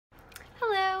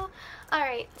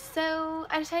Alright, so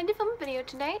I decided to film a video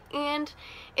tonight, and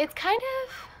it's kind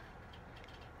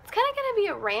of gonna be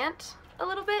a rant a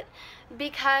little bit,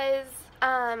 because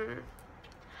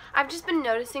I've just been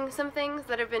noticing some things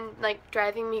that have been like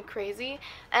driving me crazy,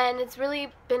 and it's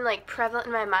really been like prevalent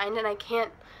in my mind, and I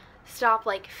can't stop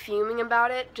like fuming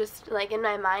about it just like in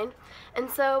my mind. And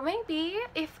so maybe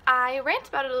if I rant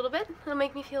about it a little bit, it'll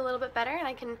make me feel a little bit better, and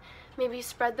I can maybe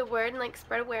spread the word and like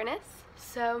spread awareness.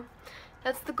 So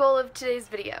that's the goal of today's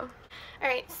video.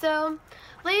 Alright, so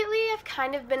lately I've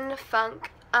kind of been in a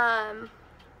funk.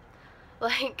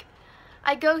 Like,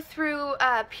 I go through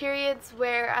periods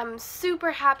where I'm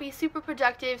super happy, super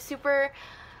productive, super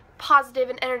positive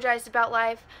and energized about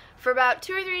life for about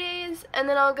 2 or 3 days, and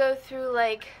then I'll go through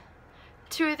like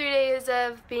 2 or 3 days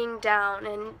of being down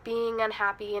and being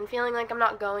unhappy and feeling like I'm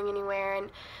not going anywhere,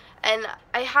 and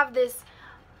I have this,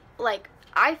 like,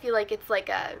 I feel like it's like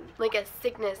a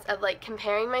sickness of like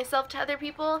comparing myself to other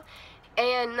people,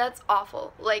 and that's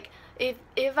awful. Like,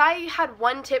 if I had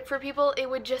one tip for people, it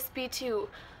would just be to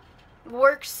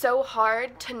work so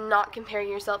hard to not compare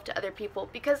yourself to other people,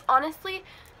 because honestly,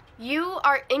 you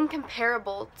are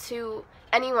incomparable to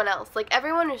anyone else. Like,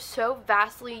 everyone is so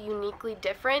vastly, uniquely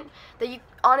different that you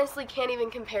honestly can't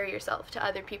even compare yourself to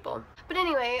other people. But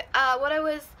anyway, what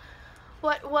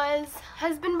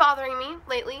has been bothering me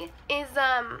lately is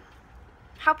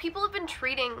how people have been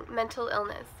treating mental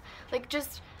illness, like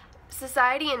just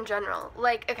society in general.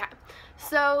 Like, okay,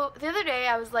 so the other day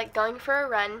I was like going for a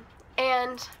run,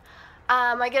 and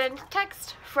I get a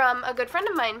text from a good friend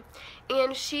of mine,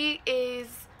 and she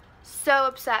is so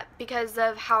upset because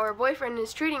of how her boyfriend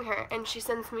is treating her, and she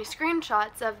sends me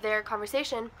screenshots of their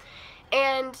conversation,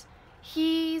 and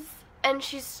she's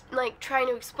like trying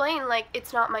to explain, like,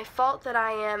 it's not my fault that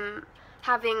I am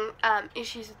having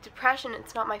issues with depression.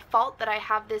 It's not my fault that I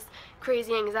have this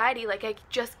crazy anxiety. Like,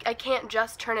 I can't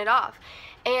just turn it off.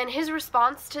 And his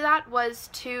response to that was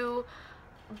to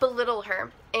belittle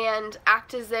her and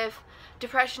act as if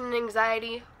depression and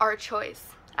anxiety are a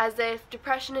choice, as if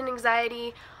depression and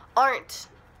anxiety aren't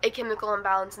a chemical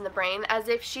imbalance in the brain, as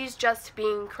if she's just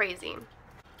being crazy.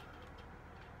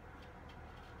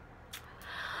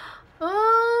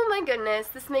 Oh my goodness,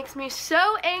 this makes me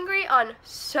so angry on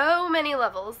so many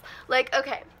levels. Like,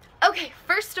 okay,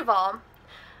 first of all,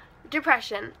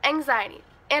 depression, anxiety,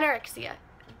 anorexia,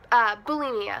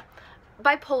 bulimia,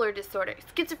 bipolar disorder,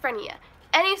 schizophrenia,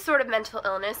 any sort of mental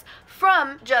illness,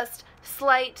 from just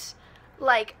slight,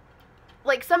 like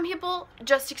some people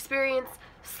just experience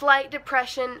slight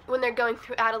depression when they're going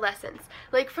through adolescence.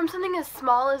 Like, from something as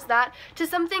small as that to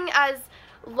something as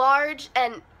large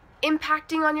and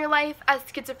impacting on your life as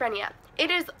schizophrenia. It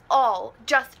is all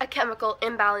just a chemical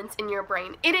imbalance in your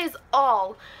brain. It is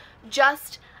all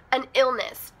just an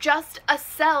illness, just a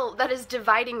cell that is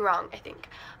dividing wrong, I think.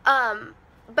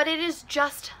 But it is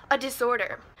just a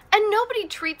disorder. And nobody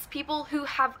treats people who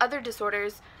have other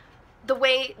disorders the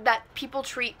way that people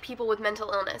treat people with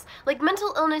mental illness. Like,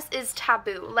 mental illness is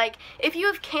taboo. Like, if you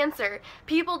have cancer,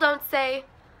 people don't say,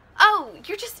 oh,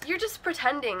 you're just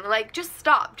pretending. Like, just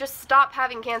stop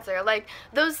having cancer. Like,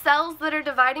 those cells that are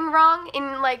dividing wrong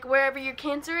in, like, wherever your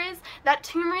cancer is, that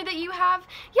tumor that you have,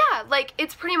 yeah, like,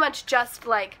 it's pretty much just,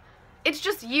 like, it's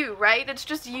just you, right? It's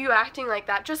just you acting like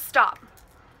that. Just stop.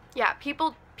 Yeah,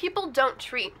 people don't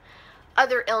treat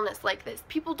other illness like this.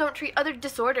 People don't treat other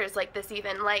disorders like this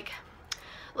even. Like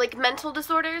mental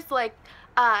disorders, like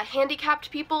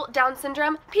handicapped people, Down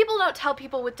syndrome. People don't tell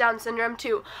people with Down syndrome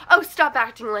to, oh, stop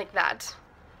acting like that.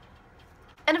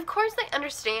 And of course I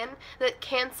understand that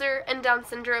cancer and Down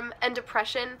syndrome and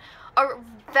depression are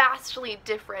vastly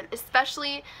different,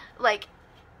 especially like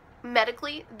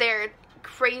medically, they're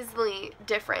crazily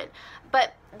different.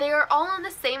 But they are all on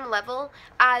the same level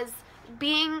as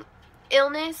being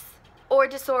illness or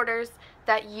disorders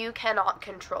that you cannot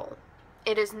control.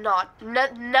 It is not.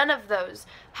 None of those.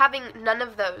 Having none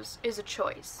of those is a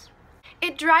choice.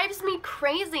 It drives me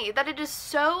crazy that it is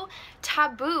so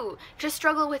taboo to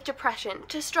struggle with depression,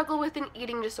 to struggle with an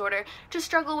eating disorder, to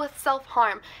struggle with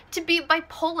self-harm, to be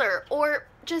bipolar, or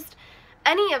just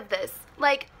any of this.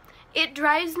 Like, it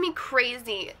drives me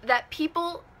crazy that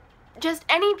people, just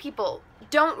any people,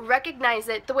 don't recognize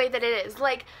it the way that it is.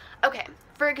 Like, okay,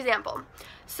 for example,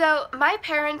 so my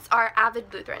parents are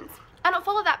avid Lutherans. I don't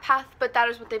follow that path, but that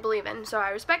is what they believe in, so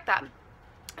I respect that.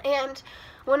 And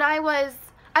when I was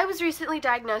recently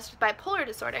diagnosed with bipolar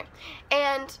disorder,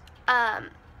 and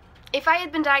if I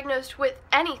had been diagnosed with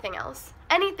anything else,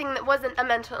 anything that wasn't a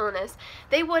mental illness,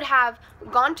 they would have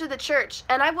gone to the church,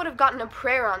 and I would have gotten a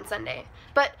prayer on Sunday.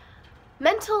 But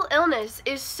mental illness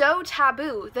is so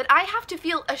taboo that I have to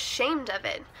feel ashamed of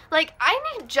it. Like, I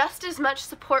need just as much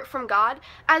support from God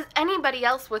as anybody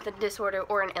else with a disorder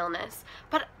or an illness.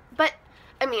 But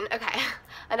I mean, okay,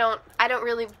 I don't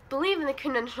really believe in the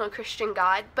conventional Christian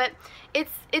God, but it's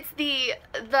the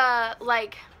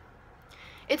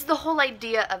whole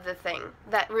idea of the thing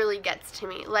that really gets to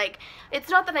me. Like,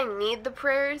 it's not that I need the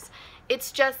prayers,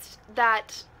 it's just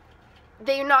that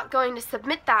they're not going to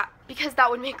submit that because that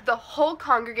would make the whole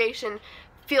congregation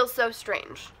feel so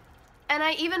strange. And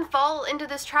I even fall into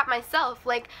this trap myself.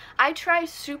 Like, I try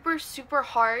super, super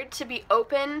hard to be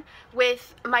open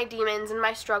with my demons and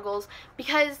my struggles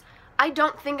because I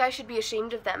don't think I should be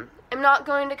ashamed of them. I'm not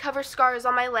going to cover scars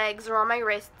on my legs or on my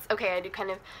wrists. Okay, I do kind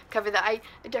of cover that. I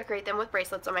decorate them with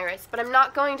bracelets on my wrists, but I'm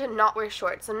not going to not wear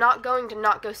shorts. I'm not going to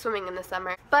not go swimming in the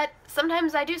summer. But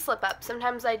sometimes I do slip up.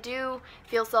 Sometimes I do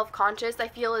feel self-conscious. I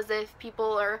feel as if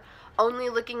people are only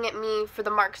looking at me for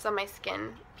the marks on my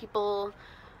skin. People,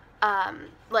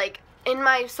 like, in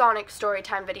my Sonic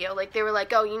Storytime video, like, they were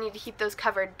like, oh, you need to keep those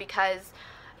covered because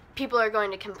people are going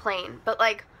to complain. But,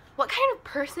 like, what kind of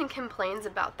person complains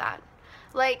about that?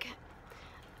 Like,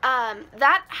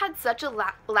 that had such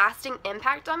a lasting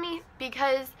impact on me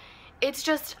because it's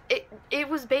just, it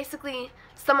was basically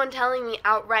someone telling me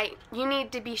outright, you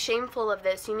need to be shameful of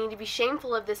this, you need to be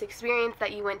shameful of this experience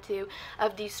that you went to,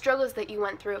 of these struggles that you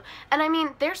went through. And I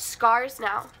mean, there's scars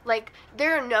now. Like,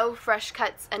 there are no fresh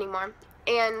cuts anymore.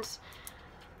 And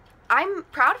I'm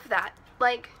proud of that.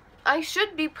 Like, I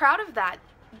should be proud of that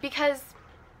because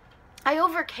I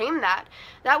overcame that.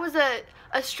 That was a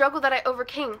struggle that I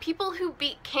overcame. People who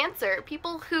beat cancer,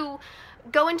 people who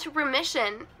go into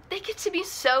remission, they get to be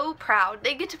so proud.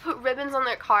 They get to put ribbons on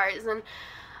their cars and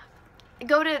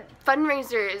go to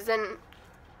fundraisers,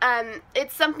 and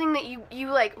it's something that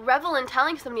you like revel in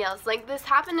telling somebody else. Like, this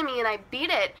happened to me and I beat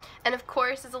it. And of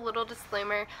course, as a little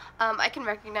disclaimer, I can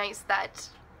recognize that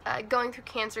going through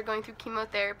cancer, going through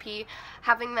chemotherapy,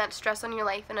 having that stress on your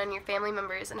life and on your family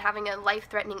members, and having a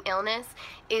life-threatening illness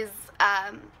is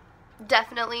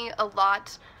definitely a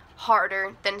lot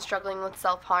harder than struggling with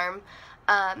self-harm.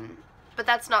 But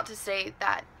that's not to say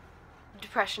that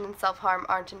depression and self-harm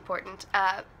aren't important.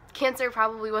 Cancer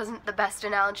probably wasn't the best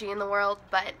analogy in the world,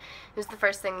 but it was the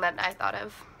first thing that I thought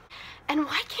of. And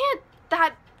why can't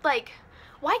that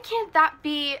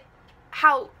be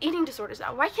how eating disorders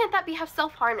are? Why can't that be how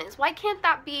self-harm is? Why can't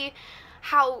that be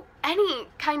how any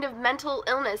kind of mental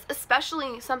illness,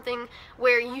 especially something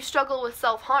where you struggle with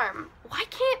self-harm, why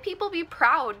can't people be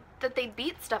proud that they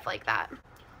beat stuff like that?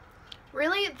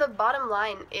 Really, the bottom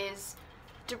line is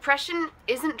depression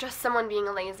isn't just someone being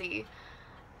lazy.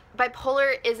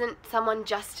 Bipolar isn't someone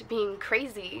just being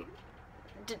crazy.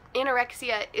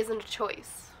 Anorexia isn't a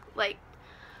choice. Like,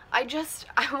 I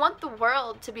want the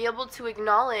world to be able to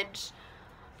acknowledge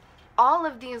all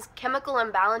of these chemical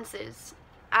imbalances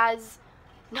as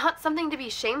not something to be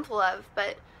shameful of,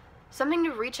 but something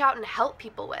to reach out and help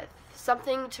people with.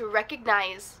 Something to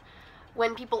recognize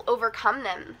when people overcome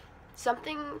them.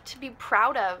 Something to be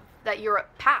proud of that you're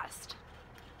past.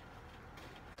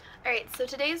 Alright, so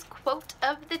today's quote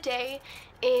of the day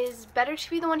is, better to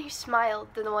be the one who smiled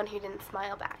than the one who didn't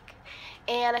smile back.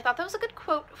 And I thought that was a good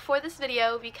quote for this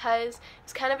video because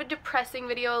it's kind of a depressing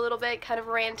video a little bit, kind of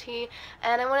ranty,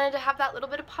 and I wanted to have that little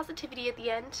bit of positivity at the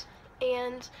end.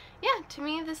 And yeah, to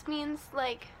me this means,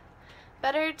 like,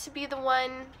 better to be the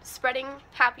one spreading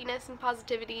happiness and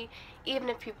positivity even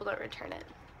if people don't return it.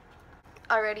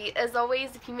 Alrighty, as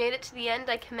always, if you made it to the end,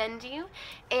 I commend you,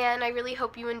 and I really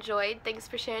hope you enjoyed. Thanks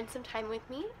for sharing some time with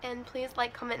me, and please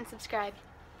like, comment, and subscribe.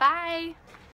 Bye!